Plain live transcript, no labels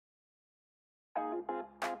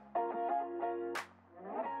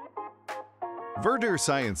Verdure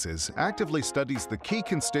Sciences actively studies the key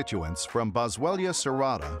constituents from Boswellia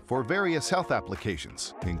serrata for various health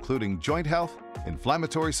applications, including joint health,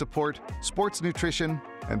 inflammatory support, sports nutrition,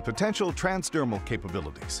 and potential transdermal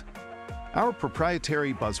capabilities. Our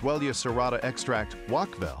proprietary Boswellia serrata extract,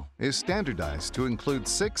 WokVel, is standardized to include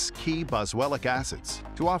 6 key boswellic acids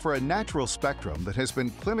to offer a natural spectrum that has been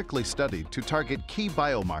clinically studied to target key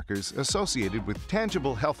biomarkers associated with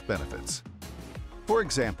tangible health benefits. For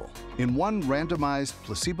example, in one randomized,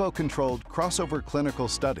 placebo-controlled crossover clinical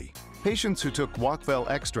study, patients who took WokVel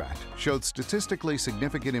extract showed statistically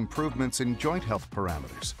significant improvements in joint health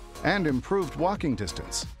parameters and improved walking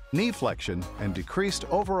distance, knee flexion, and decreased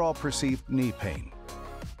overall perceived knee pain.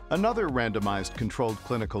 Another randomized controlled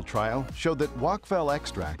clinical trial showed that WokVel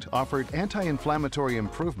extract offered anti-inflammatory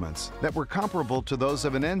improvements that were comparable to those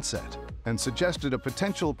of an NSAID and suggested a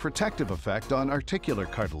potential protective effect on articular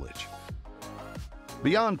cartilage.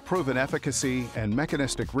 Beyond proven efficacy and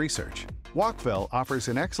mechanistic research, WokVel offers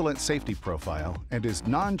an excellent safety profile and is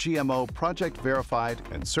non-GMO project-verified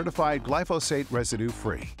and certified glyphosate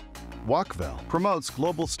residue-free. WokVel promotes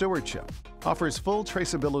global stewardship, offers full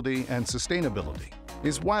traceability and sustainability,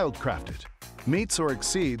 is wildcrafted, meets or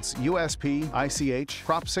exceeds USP ICH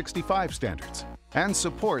Prop 65 standards, and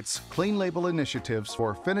supports clean label initiatives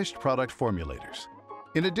for finished product formulators.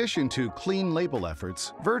 In addition to clean label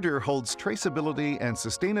efforts, Verdure holds traceability and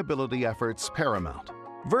sustainability efforts paramount.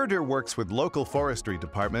 Verdure works with local forestry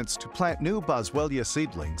departments to plant new Boswellia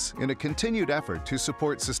seedlings in a continued effort to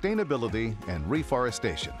support sustainability and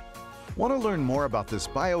reforestation. Want to learn more about this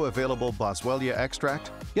bioavailable Boswellia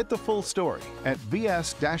extract? Get the full story at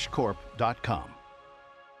vs-corp.com.